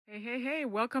Hey,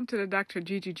 welcome to the Dr.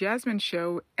 Gigi Jasmine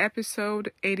Show,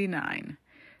 episode 89.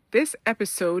 This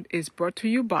episode is brought to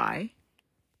you by...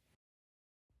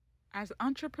 As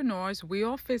entrepreneurs, we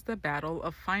all face the battle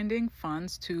of finding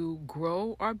funds to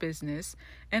grow our business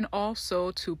and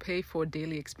also to pay for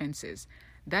daily expenses.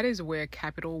 That is where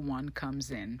Capital One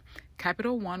comes in.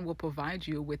 Capital One will provide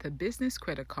you with a business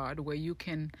credit card where you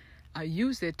can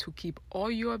use it to keep all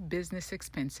your business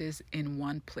expenses in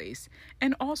one place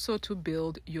and also to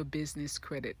build your business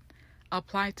credit.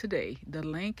 Apply today. The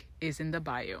link is in the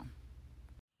bio.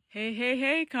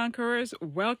 Hey, conquerors.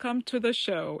 Welcome to the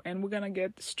show, and we're going to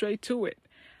get straight to it.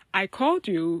 I called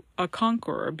you a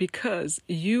conqueror because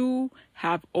you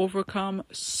have overcome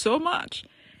so much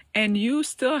and you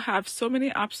still have so many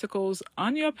obstacles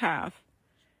on your path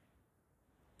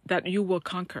that you will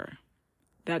conquer,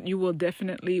 that you will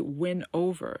definitely win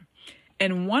over.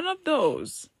 And one of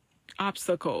those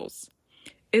obstacles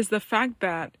is the fact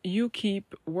that you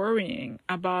keep worrying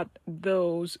about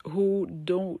those who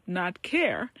do not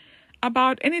care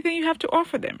about anything you have to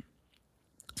offer them.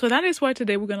 So that is why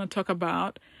today we're going to talk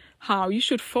about how you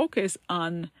should focus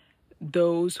on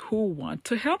those who want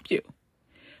to help you.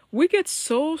 We get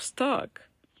so stuck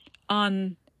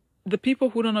on the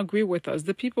people who don't agree with us,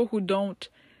 the people who don't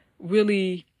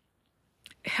really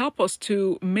help us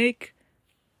to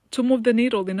move the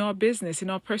needle in our business, in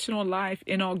our personal life,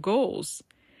 in our goals.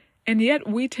 And yet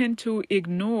we tend to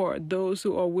ignore those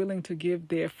who are willing to give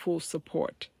their full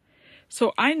support.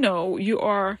 So I know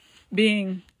you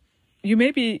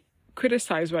may be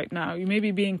criticized right now. You may be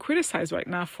being criticized right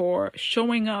now for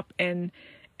showing up and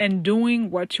doing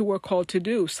what you were called to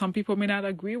do. Some people may not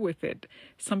agree with it.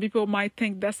 Some people might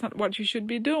think that's not what you should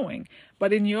be doing.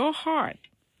 But in your heart,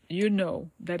 you know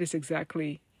that is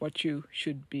exactly what you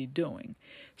should be doing.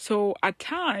 So at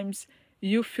times,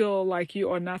 you feel like you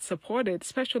are not supported,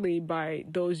 especially by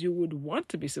those you would want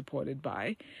to be supported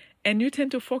by. And you tend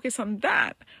to focus on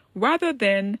that rather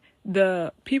than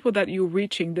the people that you're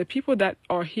reaching, the people that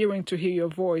are hearing to hear your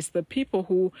voice, the people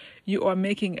who you are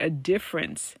making a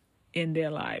difference in their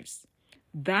lives.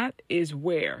 That is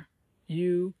where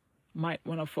you might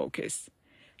want to focus.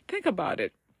 Think about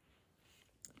it.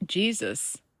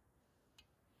 Jesus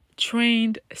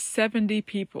trained 70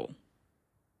 people.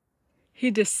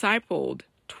 He discipled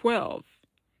 12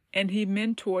 and he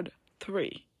mentored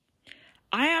 3.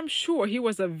 I am sure he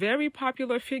was a very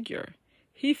popular figure.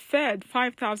 He fed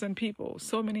 5,000 people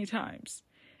so many times.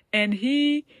 And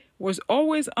he was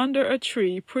always under a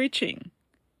tree preaching.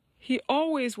 He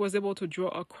always was able to draw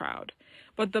a crowd.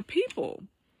 But the people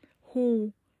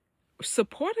who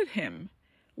supported him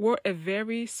were a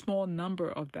very small number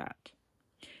of that.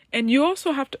 And you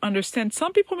also have to understand,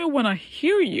 some people may want to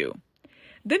hear you.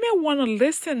 They may want to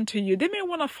listen to you. They may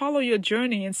want to follow your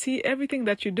journey and see everything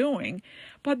that you're doing,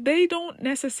 but they don't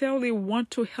necessarily want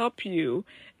to help you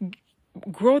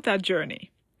grow that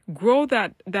journey, grow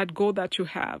that goal that you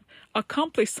have,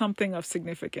 accomplish something of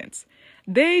significance.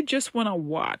 They just want to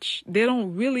watch. They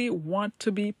don't really want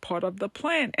to be part of the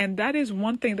plan. And that is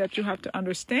one thing that you have to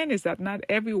understand, is that not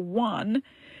everyone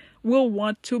will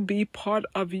want to be part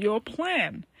of your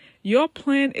plan. Your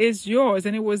plan is yours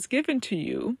and it was given to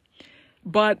you,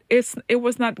 but it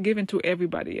was not given to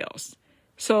everybody else.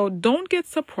 So don't get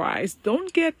surprised.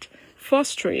 Don't get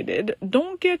frustrated.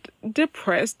 Don't get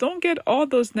depressed. Don't get all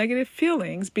those negative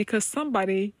feelings because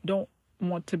somebody don't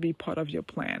want to be part of your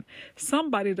plan.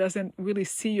 Somebody doesn't really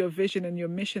see your vision and your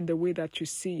mission the way that you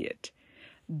see it.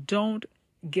 Don't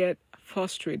get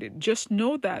frustrated. Just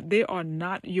know that they are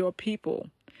not your people.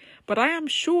 But I am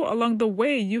sure along the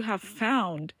way you have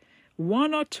found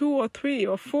 1 or 2 or 3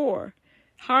 or 4,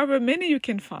 however many you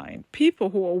can find,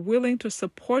 people who are willing to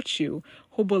support you,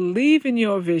 who believe in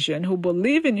your vision, who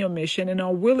believe in your mission, and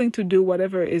are willing to do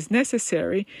whatever is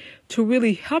necessary to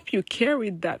really help you carry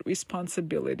that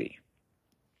responsibility.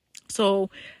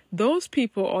 So those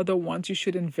people are the ones you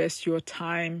should invest your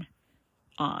time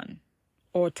on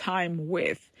or time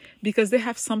with, because they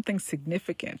have something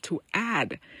significant to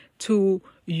add to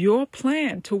your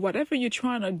plan, to whatever you're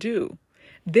trying to do.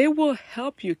 They will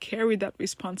help you carry that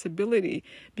responsibility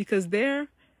because there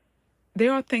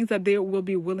are things that they will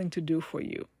be willing to do for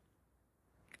you.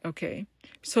 Okay?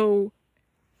 So,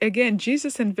 again,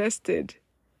 Jesus invested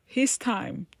his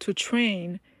time to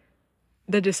train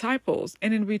the disciples,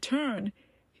 and in return,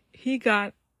 he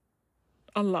got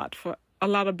a lot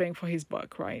of bang for his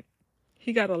buck, right?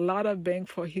 He got a lot of bang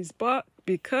for his buck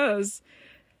because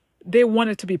they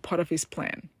wanted to be part of his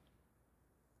plan.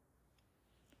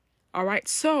 All right.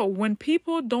 So when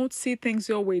people don't see things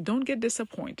your way, don't get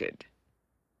disappointed.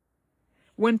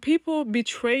 When people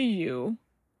betray you,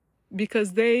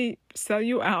 because they sell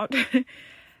you out.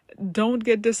 Don't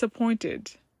get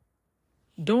disappointed.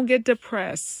 Don't get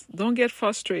depressed. Don't get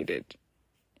frustrated.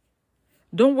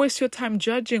 Don't waste your time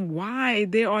judging why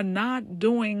they are not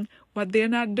doing what they're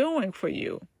not doing for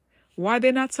you, why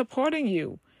they're not supporting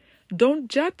you. Don't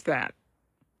judge that.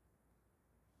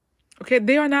 Okay,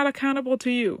 they are not accountable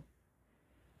to you.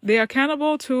 They are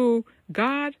accountable to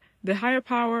God, the higher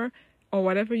power, or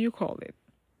whatever you call it.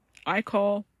 I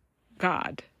call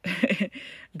God.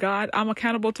 God, I'm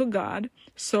accountable to God.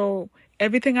 So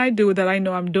everything I do that I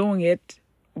know I'm doing it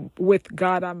with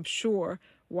God, I'm sure,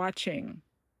 watching.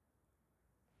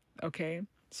 Okay?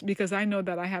 It's because I know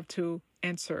that I have to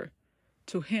answer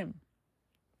to Him.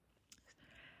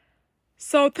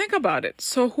 So think about it.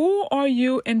 So who are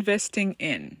you investing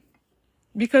in?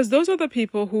 Because those are the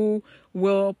people who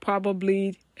will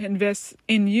probably invest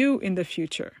in you in the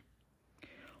future.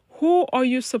 Who are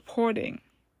you supporting?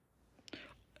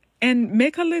 And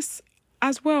make a list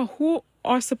as well. Who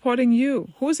are supporting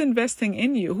you? Who's investing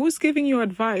in you? Who's giving you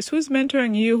advice? Who's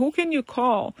mentoring you? Who can you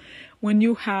call when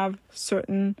you have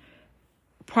certain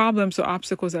problems or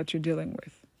obstacles that you're dealing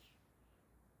with?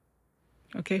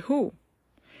 Okay, who?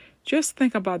 Just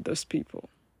think about those people.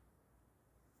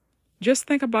 Just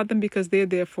think about them because they're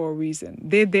there for a reason.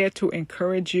 They're there to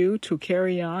encourage you to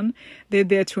carry on. They're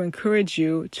there to encourage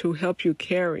you to help you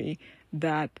carry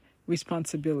that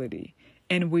responsibility.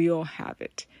 And we all have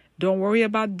it. Don't worry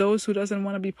about those who doesn't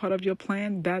want to be part of your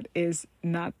plan. That is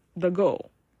not the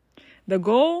goal. The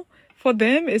goal for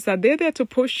them is that they're there to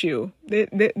push you. They're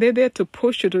there to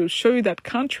push you, to show you that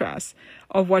contrast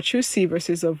of what you see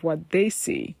versus of what they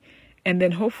see. And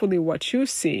then hopefully what you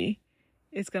see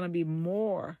is going to be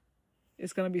more.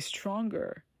 It's going to be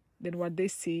stronger than what they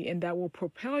see, and that will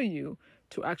propel you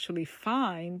to actually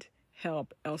find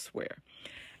help elsewhere.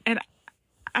 And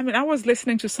I mean, I was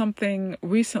listening to something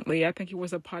recently. I think it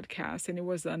was a podcast, and it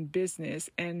was on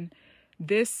business. And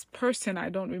this person, I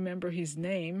don't remember his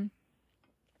name.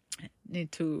 I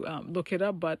need to look it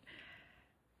up. But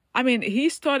I mean, he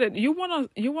started. You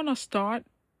wanna start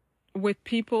with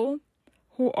people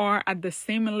who are at the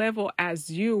same level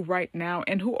as you right now,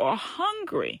 and who are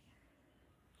hungry.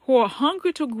 Who are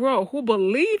hungry to grow, who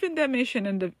believe in their mission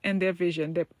and their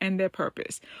vision and their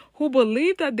purpose, who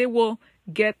believe that they will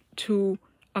get to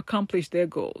accomplish their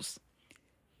goals.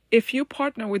 If you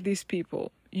partner with these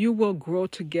people, you will grow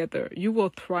together. You will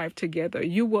thrive together.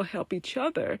 You will help each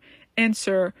other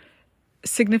answer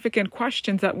significant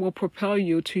questions that will propel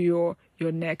you to your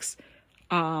next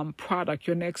product,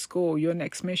 your next goal, your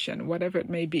next mission, whatever it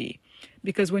may be.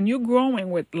 Because when you're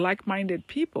growing with like-minded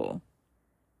people,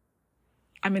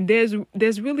 I mean,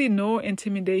 there's really no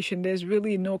intimidation. There's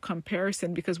really no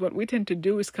comparison, because what we tend to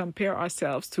do is compare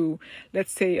ourselves to,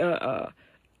 let's say,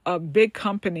 a big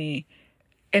company,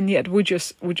 and yet we're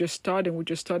just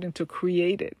starting to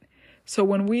create it. So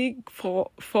when we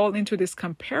fall into this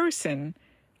comparison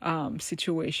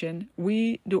situation,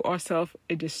 we do ourselves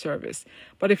a disservice.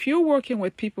 But if you're working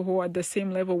with people who are at the same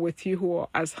level with you, who are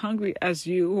as hungry as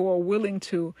you, who are willing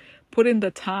to put in the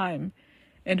time,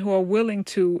 and who are willing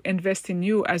to invest in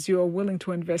you as you are willing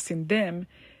to invest in them,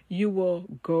 you will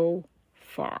go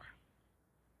far.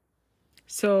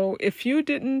 So if you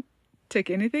didn't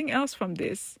take anything else from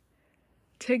this,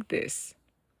 take this.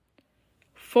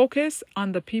 Focus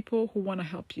on the people who want to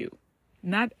help you.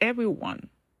 Not everyone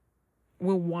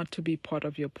will want to be part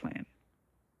of your plan.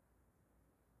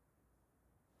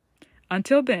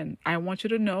 Until then, I want you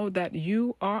to know that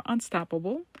you are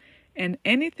unstoppable, and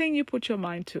anything you put your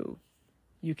mind to,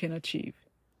 you can achieve.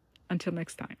 Until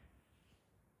next time.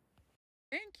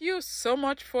 Thank you so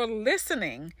much for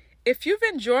listening. If you've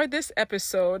enjoyed this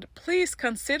episode, please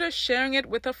consider sharing it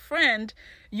with a friend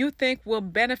you think will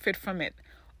benefit from it.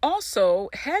 Also,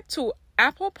 head to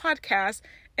Apple Podcasts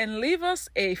and leave us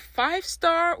a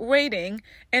 5-star rating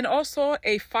and also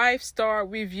a 5-star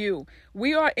review.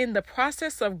 We are in the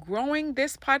process of growing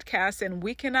this podcast, and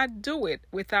we cannot do it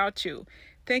without you.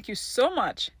 Thank you so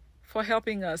much for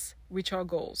helping us reach our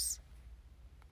goals.